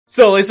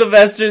Solely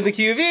Sylvester and the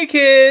QV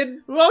Kid!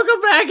 Welcome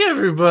back,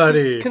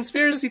 everybody!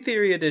 Conspiracy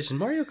Theory Edition,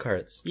 Mario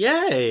Karts.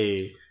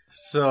 Yay!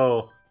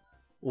 So,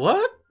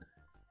 what?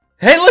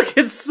 Hey, look,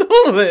 it's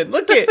Solon!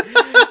 Look at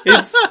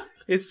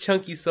it's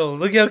Chunky Solon.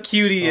 Look how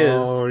cute he is.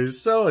 Oh,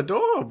 he's so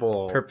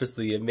adorable.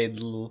 Purposely, it made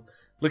little.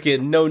 Look at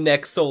no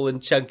neck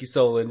Solon, Chunky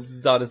Solon.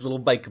 He's on his little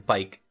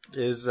bike.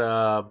 Is, did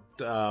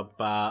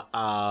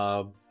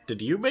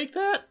you make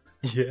that?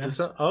 Yeah.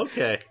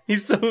 Okay.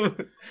 He's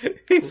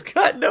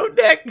got no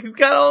neck. He's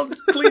got all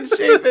clean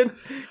shaven.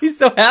 He's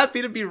so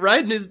happy to be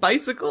riding his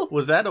bicycle.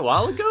 Was that a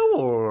while ago,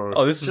 or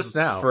this was just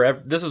now?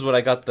 Forever. This was when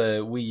I got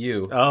the Wii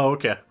U. Oh,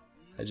 okay.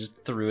 I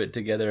just threw it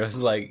together. I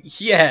was like,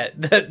 yeah,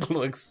 that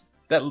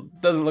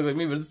doesn't look like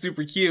me, but it's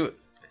super cute.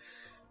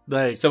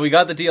 Like, so we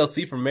got the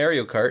DLC from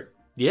Mario Kart.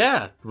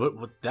 Yeah,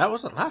 that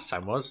wasn't last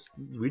time.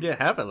 We didn't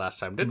have it last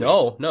time, did we?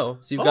 No.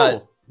 So you've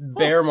got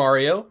Bear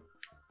Mario.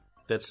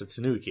 That's a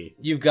Tanuki.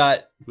 You've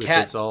got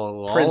Cat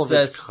all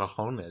Princess of its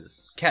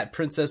cojones. Cat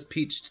Princess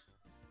Peach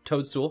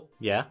Toadstool.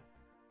 Yeah.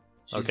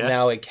 She's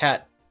now a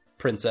Cat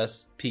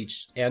Princess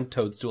Peach and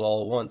Toadstool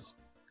all at once.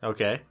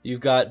 Okay.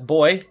 You've got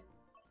Boy.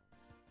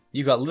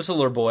 You've got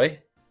Littler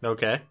Boy.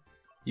 Okay.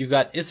 You've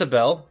got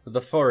Isabelle,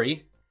 the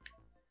furry.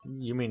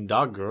 You mean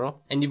Dog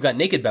Girl? And you've got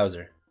Naked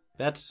Bowser.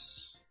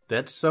 That's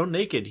so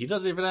naked. He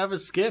doesn't even have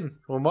his skin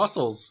or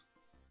muscles.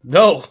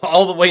 No,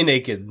 all the way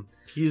naked.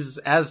 He's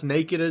as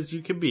naked as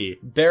you can be.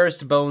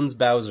 Barest Bones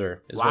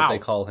Bowser is what they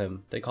call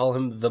him. They call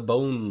him the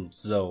Bone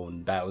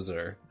Zone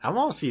Bowser. I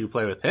want to see you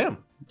play with him.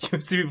 You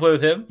want to see me play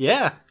with him?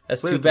 Yeah.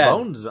 That's too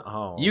bad.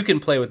 You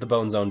can play with the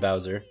Bone Zone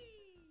Bowser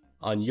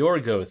on your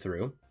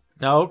go-through.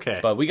 Oh,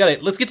 okay. But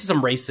let's get to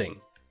some racing.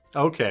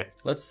 Okay.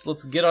 Let's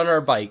get on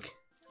our bike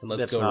and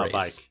let's go race.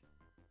 Bike.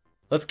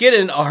 Let's get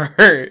in our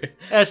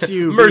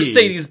SUV.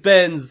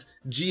 Mercedes-Benz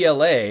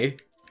GLA.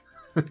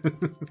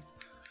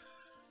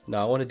 No,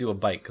 I want to do a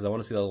bike because I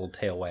want to see that little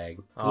tail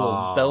wag.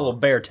 That little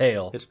bear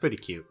tail. It's pretty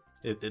cute.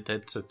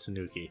 It's a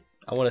Tanuki.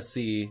 I want to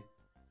see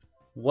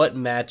what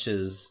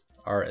matches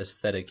our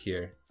aesthetic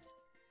here.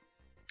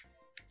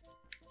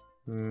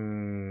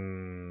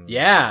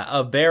 Yeah,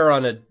 a bear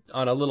on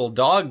a little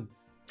dog,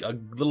 a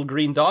little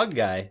green dog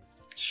guy.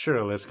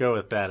 Sure, let's go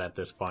with that at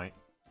this point.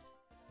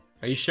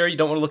 Are you sure you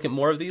don't want to look at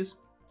more of these?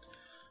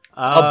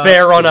 A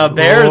bear on a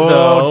bear,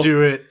 though.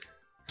 Do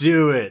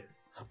it.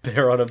 A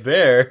bear on a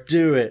bear.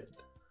 Do it.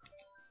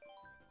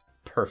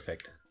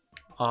 Perfect.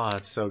 Oh,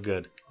 it's so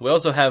good. We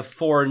also have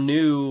 4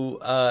 new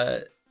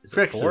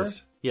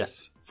Prixes.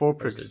 Yes, 4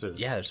 Prixes.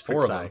 Yeah, there's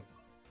 4 of them. I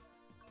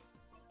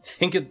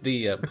think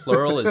the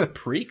plural is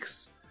Prix.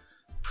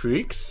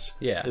 Prix?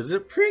 Yeah. Is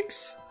it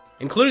Prix?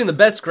 Including the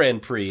best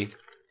Grand Prix,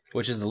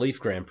 which is the Leaf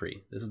Grand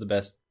Prix. This is the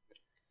best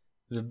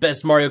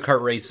Mario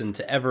Kart racing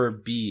to ever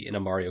be in a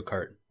Mario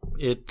Kart.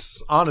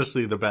 It's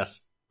honestly the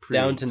best. Prix.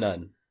 Down to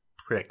none.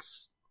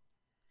 Prix.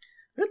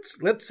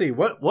 Let's see.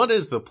 What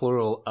is the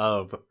plural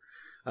of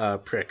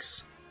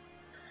Prix?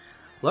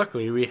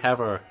 Luckily, we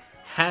have our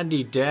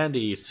handy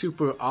dandy,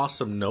 super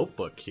awesome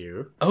notebook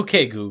here.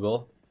 Okay,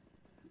 Google.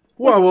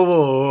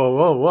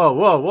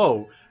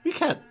 Whoa. We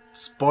can't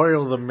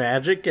spoil the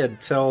magic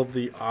and tell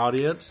the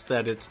audience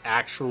that it's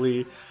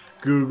actually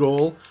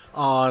Google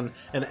on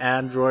an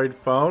Android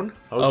phone.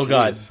 Oh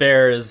God,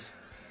 Bear is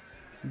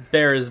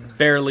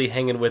barely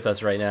hanging with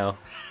us right now.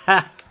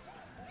 Ha!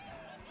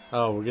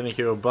 Oh, we're gonna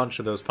hear a bunch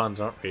of those puns,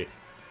 aren't we?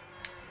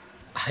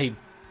 I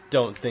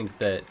don't think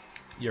that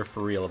you're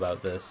for real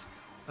about this.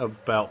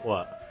 About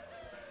what?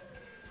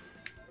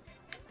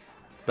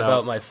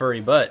 About my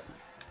furry butt.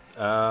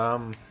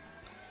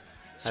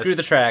 Screw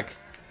the track.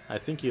 I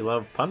think you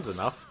love puns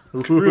enough.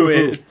 Screw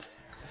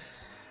it.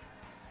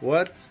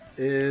 What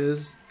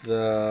is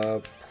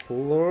the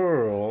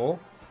plural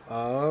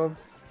of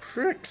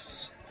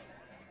pricks?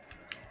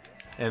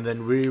 And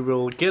then we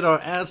will get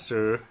our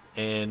answer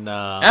in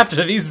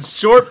after these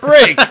short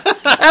break.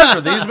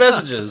 After these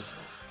messages.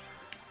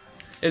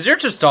 Is your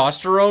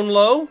testosterone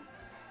low?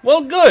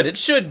 Well, good, it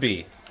should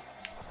be.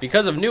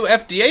 Because of new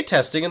FDA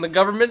testing in the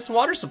government's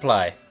water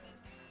supply.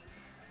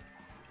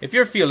 If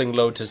you're feeling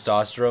low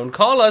testosterone,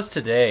 call us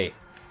today.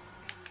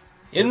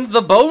 In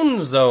the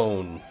Bone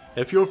Zone.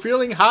 If you're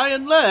feeling high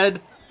in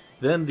lead,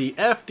 then the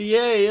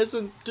FDA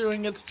isn't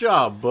doing its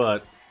job,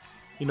 but,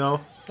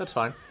 that's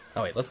fine.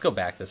 Oh, wait, let's go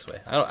back this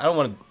way. I don't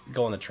want to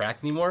go on the track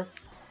anymore.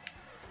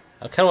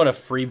 I kind of want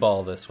to free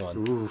ball this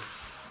one.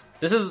 Oof.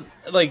 This is,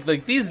 like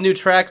these new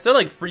tracks, they're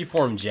like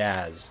freeform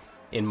jazz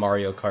in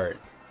Mario Kart.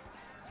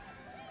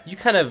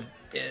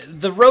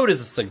 The road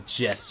is a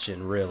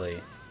suggestion, really.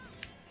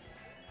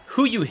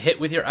 Who you hit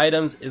with your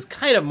items is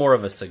kind of more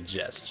of a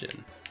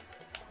suggestion.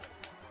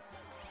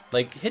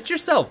 Like, hit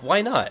yourself,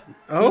 why not?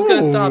 Who's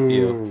gonna stop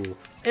you?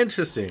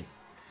 Interesting.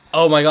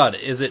 Oh my God,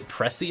 is it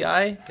Pressy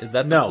Eye? Is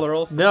that the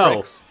plural for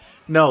pricks?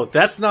 No,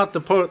 that's not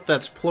the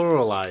that's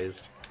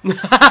pluralized.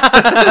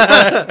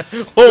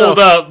 Hold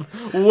up.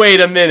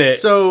 Wait a minute.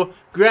 So,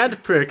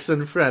 Grand Prix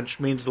in French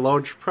means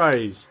large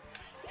prize.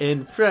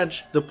 In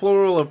French, the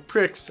plural of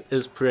prix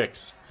is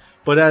prix.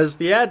 But as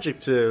the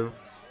adjective,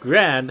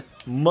 grand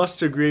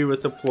must agree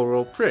with the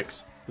plural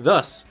pricks.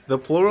 Thus, the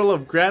plural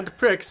of grand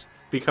pricks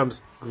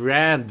becomes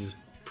grand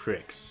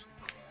pricks.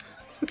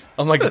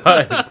 Oh my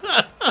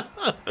god.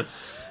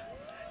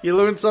 You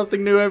learn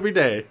something new every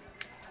day.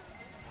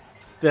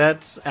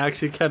 That's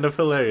actually kind of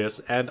hilarious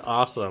and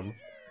awesome.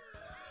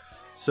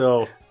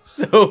 So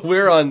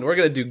we're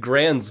gonna do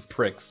Grand's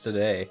pricks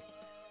today.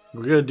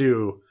 we're gonna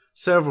do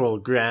several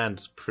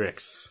grand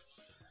pricks.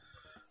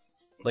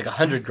 Like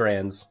 100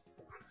 grands.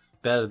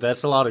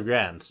 That's a lot of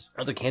grands.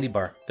 That's a candy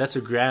bar. That's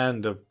a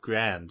grand of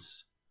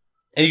grands.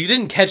 And if you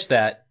didn't catch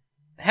that,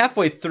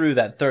 halfway through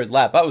that third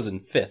lap, I was in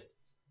 5th.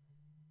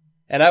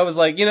 And I was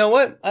like, you know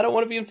what? I don't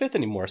want to be in 5th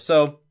anymore.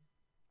 So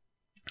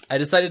I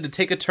decided to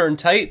take a turn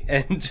tight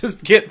and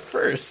just get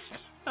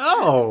first.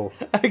 Oh!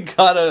 I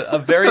got a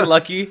very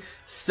lucky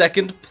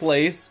 2nd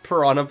place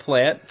Piranha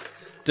Plant,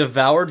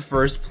 devoured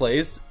 1st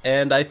place,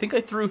 and I think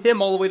I threw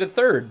him all the way to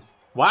 3rd.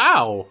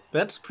 Wow!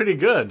 That's pretty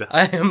good.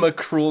 I am a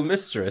cruel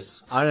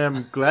mistress. I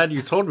am glad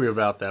you told me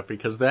about that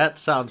because that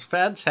sounds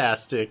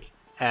fantastic,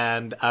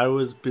 and I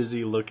was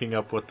busy looking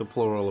up what the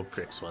plural of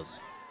pricks was.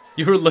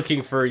 You were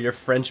looking for your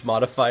French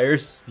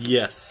modifiers?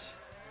 Yes.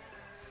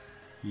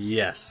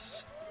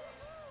 Yes.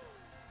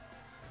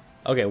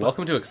 Okay,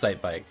 welcome to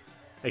Excite Bike.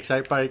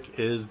 Excite Bike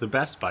is the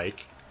best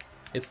bike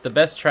It's the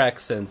best track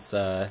since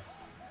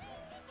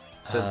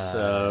since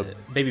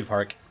Baby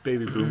Park.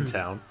 Baby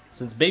Boomtown.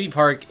 Since Baby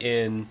Park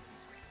in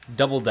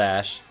Double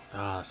Dash.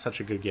 Ah, such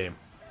a good game.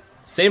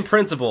 Same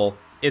principle,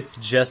 it's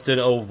just an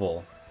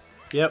oval.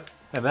 Yep,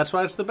 and that's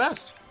why it's the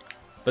best.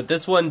 But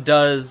this one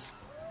does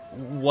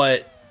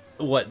what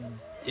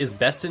is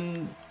best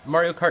in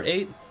Mario Kart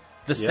 8?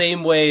 The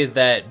same way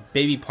that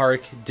Baby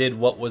Park did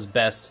what was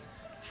best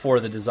for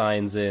the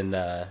designs in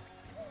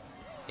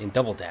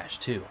Double Dash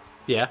too.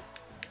 Yeah.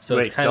 So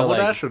Wait, it's kind of Double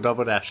like Dash or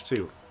Double Dash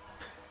 2?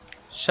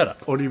 shut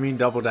up. Or do you mean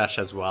Double Dash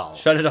as well?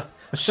 Shut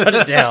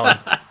it down.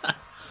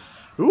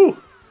 Ooh!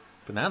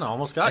 Banana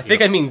almost got I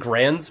think I mean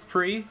Grands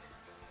Prix.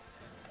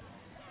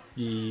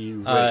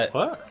 Wait,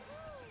 what?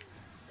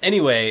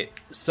 Anyway,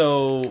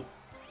 so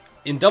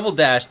in Double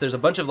Dash, there's a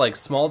bunch of like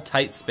small,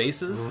 tight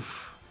spaces,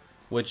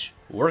 which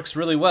works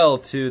really well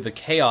to the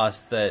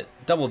chaos that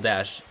Double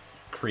Dash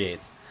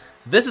creates.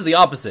 This is the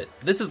opposite.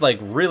 This is like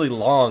really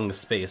long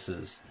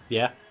spaces,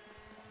 Yeah.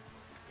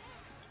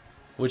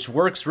 which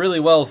works really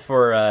well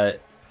for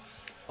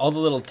all the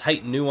little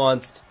tight,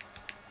 nuanced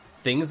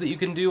things that you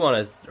can do on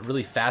a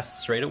really fast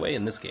straightaway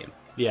in this game.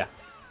 Yeah.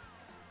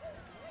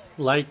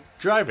 Like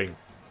driving.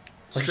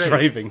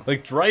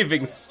 Like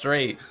driving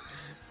straight.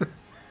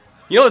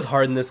 You know what's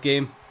hard in this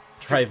game?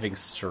 Driving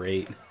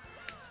straight.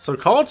 So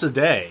call it a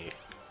day.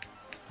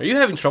 Are you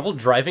having trouble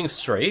driving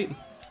straight?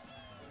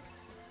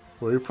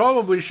 Well, you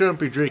probably shouldn't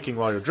be drinking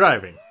while you're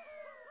driving.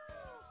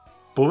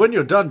 But when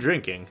you're done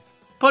drinking,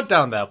 put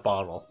down that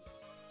bottle.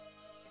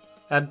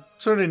 And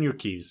turn in your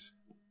keys.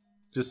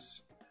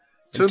 Just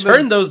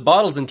Turn those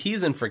bottles and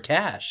keys in for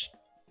cash.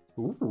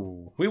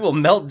 Ooh. We will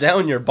melt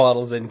down your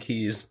bottles and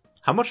keys.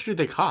 How much do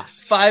they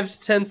cost? 5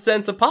 to 10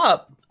 cents a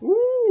pop.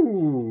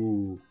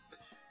 Ooh.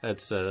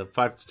 That's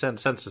 5 to 10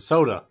 cents a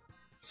soda.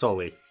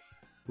 Solely.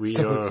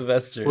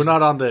 Sylvester's. We're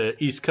not on the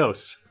East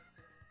Coast.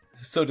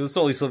 So do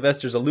Soli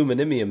Sylvester's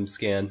aluminum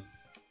scan.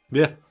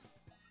 Yeah.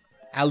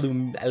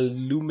 Aluminum.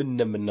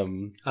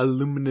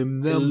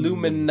 Aluminum.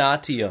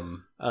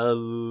 Illuminatium.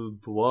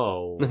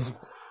 Whoa.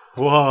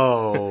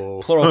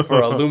 Whoa. Plural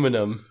for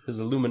aluminum is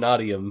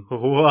illuminatium.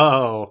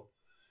 Whoa.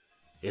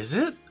 Is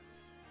it?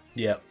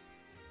 Yep.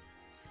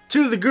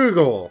 To the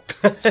Google.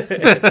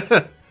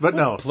 But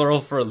no.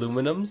 Plural for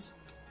aluminums?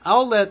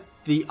 I'll let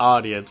the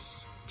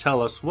audience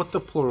tell us what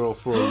the plural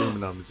for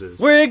aluminums is.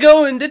 We're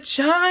going to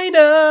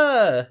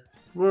China!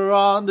 We're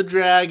on the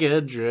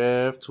Dragon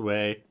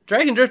Driftway.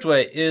 Dragon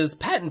Driftway is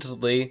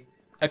patently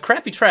a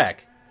crappy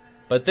track,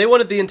 but they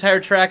wanted the entire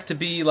track to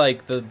be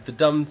like the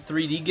dumb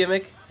 3D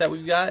gimmick that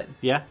we've got.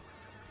 Yeah.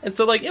 And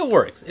so, like, it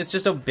works. It's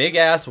just a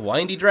big-ass,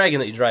 windy dragon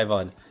that you drive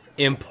on.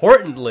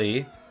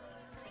 Importantly,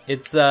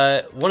 it's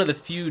one of the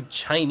few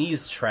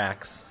Chinese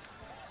tracks.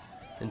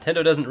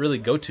 Nintendo doesn't really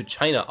go to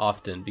China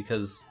often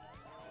because,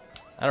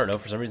 I don't know,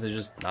 for some reason they're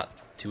just not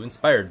too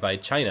inspired by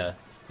China.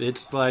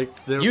 It's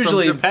like they're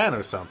Usually- from Japan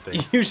or something.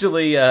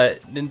 Usually,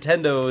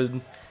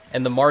 Nintendo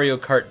and the Mario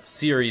Kart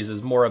series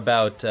is more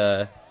about,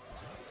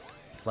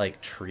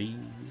 like, trees,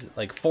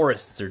 like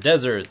forests or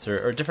deserts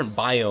or different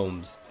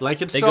biomes.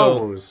 Like in Star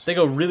Wars. They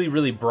go really,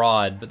 really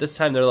broad, but this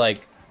time they're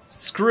like,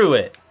 screw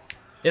it.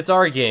 It's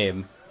our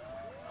game.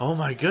 Oh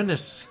my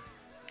goodness.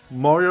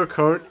 Mario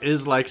Kart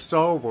is like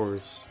Star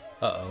Wars.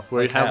 Uh-oh.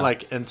 Where you have how?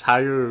 like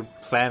entire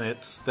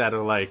planets that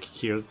are like,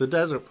 here's the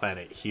desert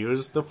planet,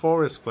 here's the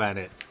forest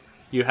planet.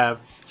 You have,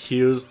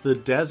 here's the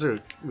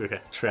desert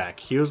track,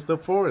 here's the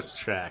forest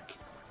track.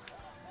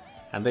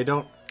 And they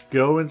don't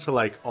go into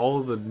like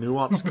all the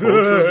nuanced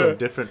cultures of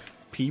different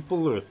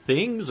people or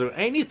things or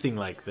anything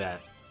like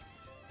that.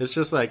 It's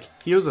just like,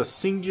 here's a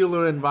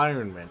singular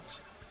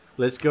environment.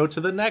 Let's go to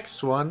the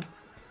next one.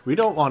 We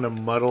don't want to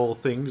muddle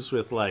things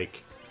with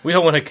like... We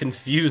don't want to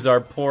confuse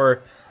our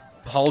poor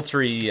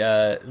paltry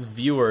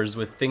viewers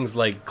with things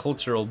like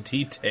cultural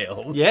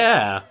details.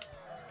 Yeah.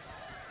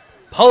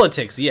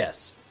 Politics,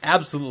 yes.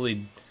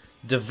 Absolutely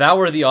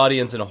devour the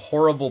audience in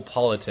horrible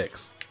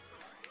politics.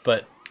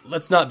 But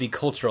let's not be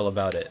cultural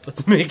about it.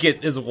 Let's make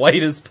it as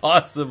white as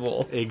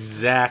possible.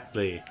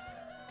 Exactly.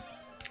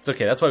 It's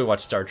okay, that's why we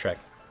watch Star Trek.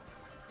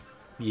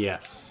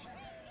 Yes.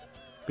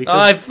 Oh,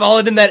 I've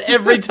fallen in that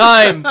every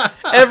time.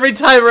 Every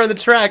time we're on the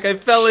track, I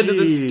fell into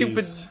the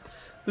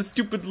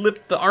stupid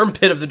lip, the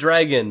armpit of the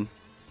dragon.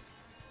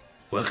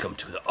 Welcome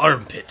to the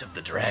armpit of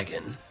the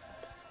dragon.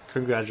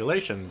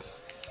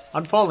 Congratulations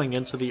on falling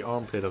into the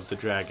armpit of the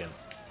dragon.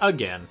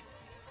 Again.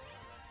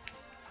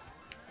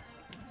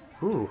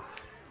 Ooh.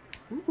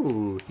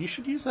 Ooh, you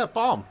should use that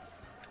bomb.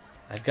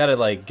 I've got to,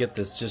 like, get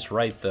this just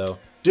right, though.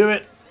 Do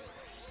it.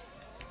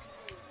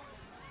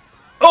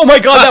 Oh my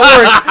god, that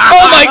worked!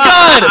 Oh my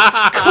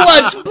god!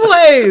 Clutch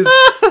plays!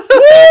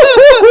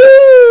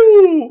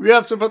 Woo-hoo-hoo! We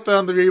have to put that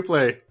on the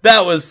replay.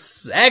 That was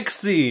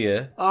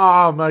sexy!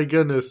 Oh my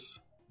goodness.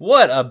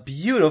 What a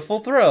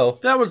beautiful throw.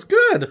 That was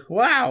good.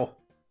 Wow.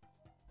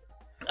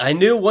 I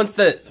knew once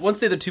the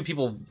other two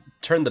people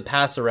turned the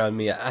pass around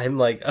me, I'm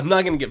like, I'm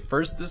not going to get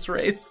first this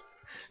race.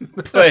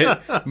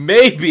 But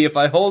maybe if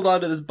I hold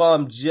on to this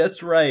bomb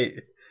just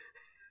right.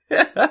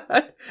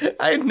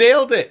 I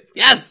nailed it.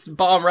 Yes,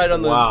 bomb right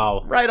on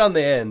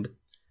the end.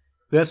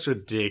 That's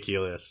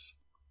ridiculous.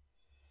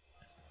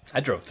 I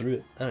drove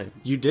through it.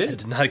 You did. I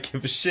did not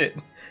give a shit.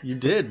 You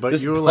did, but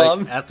This you were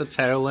bomb? like at the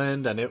tail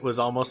end and it was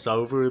almost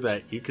over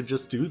that you could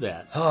just do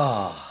that.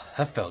 Oh,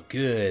 that felt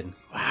good.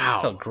 Wow.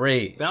 That felt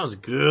great. That was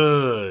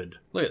good.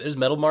 Look, there's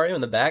Metal Mario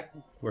in the back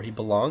where he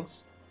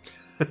belongs.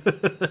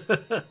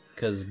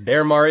 Because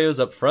Bear Mario's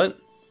up front.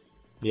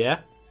 Yeah.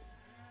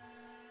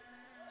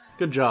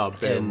 Good job,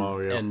 Bear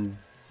Mario. And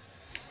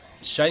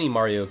Shiny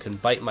Mario can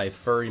bite my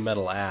furry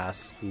metal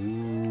ass.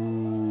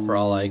 Ooh. For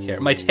all I care.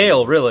 My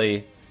tail,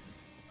 really.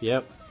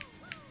 Yep.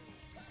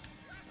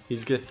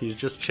 He's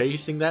just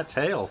chasing that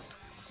tail.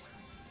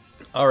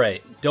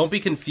 Alright, don't be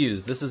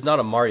confused. This is not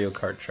a Mario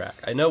Kart track.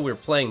 I know we're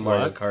playing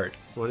Mario Kart.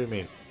 What do you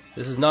mean?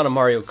 This is not a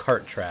Mario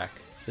Kart track.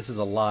 This is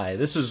a lie.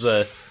 This is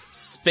a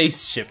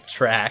spaceship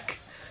track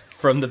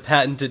from the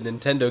patented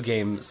Nintendo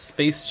game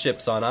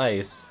Spaceships on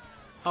Ice.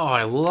 Oh,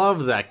 I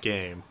love that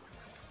game.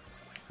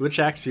 Which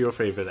act's your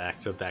favorite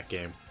act of that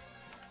game?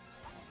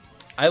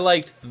 I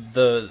liked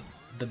the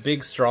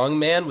big strong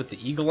man with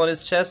the eagle on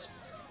his chest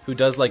who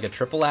does like a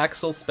triple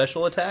axle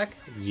special attack.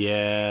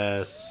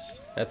 Yes.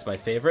 That's my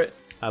favorite.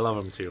 I love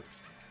him too.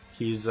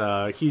 He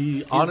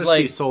honestly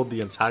like, sold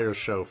the entire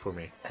show for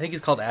me. I think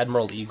he's called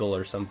Admiral Eagle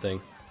or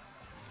something.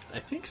 I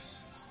think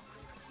is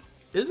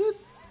it?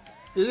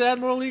 Is it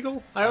Admiral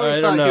Eagle? I always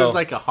thought he was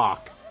like a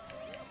hawk.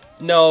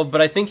 No, but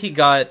I think he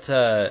got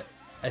like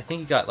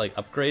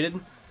upgraded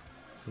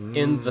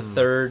in the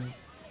third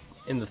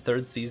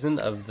season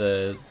of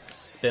the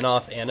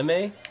spin-off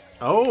anime.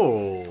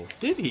 Oh,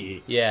 did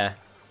he? Yeah.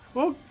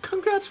 Well,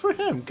 congrats for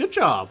him. Good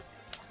job.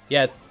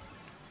 Yeah,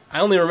 I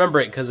only remember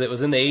it because it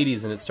was in the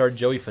 80s and it starred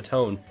Joey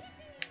Fatone.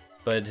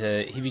 But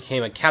he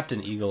became a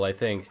Captain Eagle, I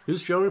think.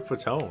 Who's Joey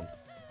Fatone?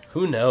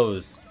 Who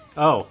knows?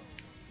 Oh.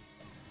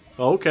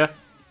 Okay.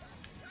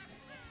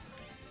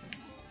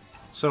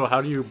 So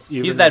how do you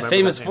even He's that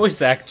famous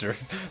voice actor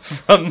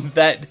from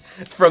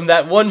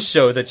that one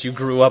show that you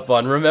grew up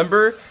on,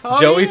 remember? Oh,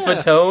 Joey yeah.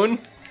 Fatone?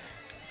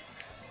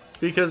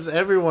 Because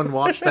everyone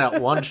watched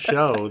that one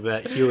show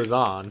that he was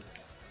on.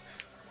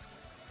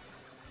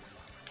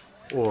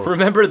 Or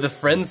Remember the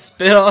Friends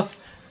spin-off?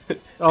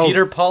 Oh.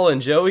 Peter, Paul,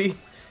 and Joey?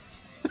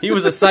 He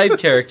was a side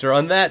character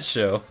on that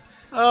show.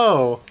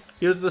 Oh,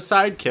 he was the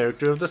side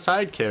character of the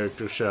side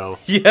character show.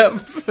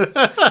 Yep.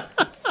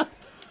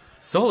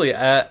 Sully,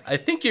 I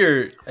think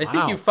you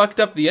fucked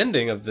up the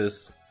ending of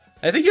this.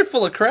 I think you're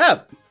full of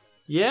crap.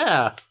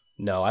 Yeah.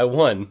 No, I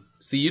won.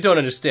 See, you don't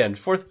understand.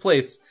 Fourth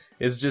place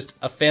is just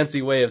a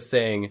fancy way of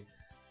saying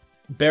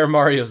Bear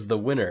Mario's the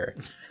winner.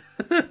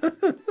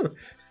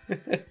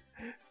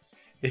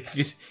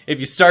 If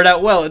you start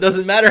out well, it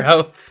doesn't matter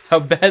how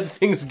bad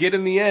things get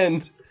in the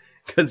end,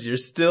 because you're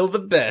still the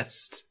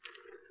best.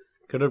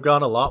 Could have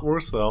gone a lot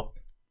worse, though.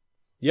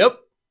 Yep.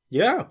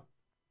 Yeah.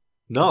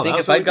 No, I think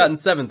if I'd gotten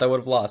 7th, I would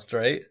have lost,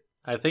 right?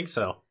 I think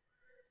so.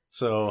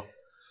 So,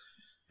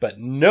 but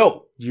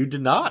no, you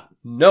did not.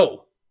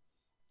 No.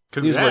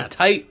 Congrats.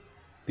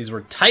 These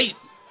were tight,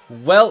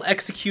 well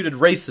executed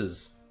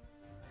races,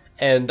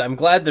 and I'm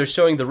glad they're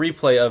showing the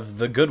replay of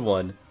the good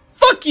one.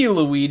 Fuck you,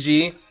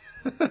 Luigi.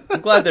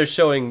 I'm glad they're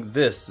showing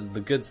this as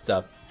the good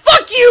stuff.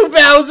 Fuck you,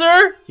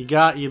 Bowser. He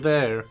got you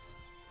there.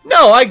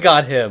 No, I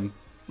got him.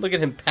 Look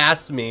at him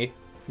pass me.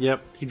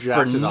 Yep, he For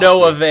drafted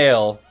no off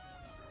avail.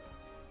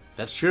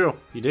 That's true.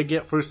 You did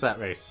get first that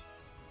race.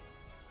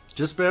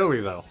 Just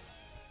barely, though.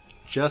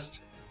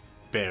 Just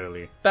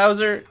barely.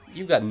 Bowser,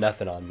 you got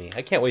nothing on me.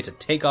 I can't wait to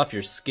take off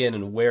your skin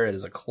and wear it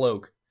as a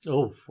cloak.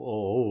 Oh,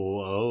 whoa.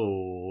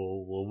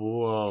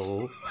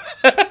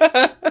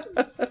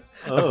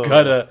 I've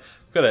got a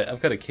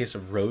I've got a case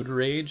of road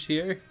rage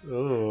here.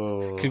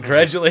 Oh.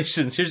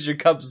 Congratulations, here's your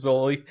cup,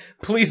 Zoli.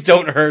 Please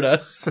don't hurt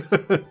us.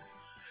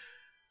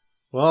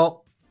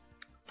 Well,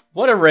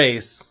 what a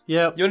race.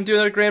 Yep. You want to do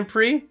another Grand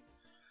Prix?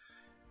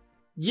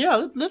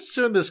 Yeah, let's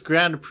turn this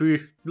Grand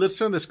Prix. Let's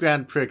turn this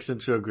Grand Prix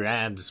into a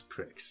Grand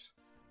Prix.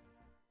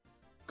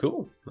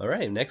 Cool. All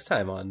right, next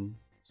time on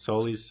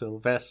Sully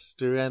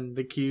Sylvester and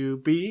the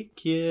QB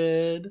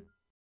Kid.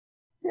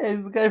 Yeah,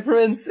 he's the guy from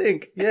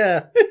NSYNC.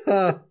 Yeah.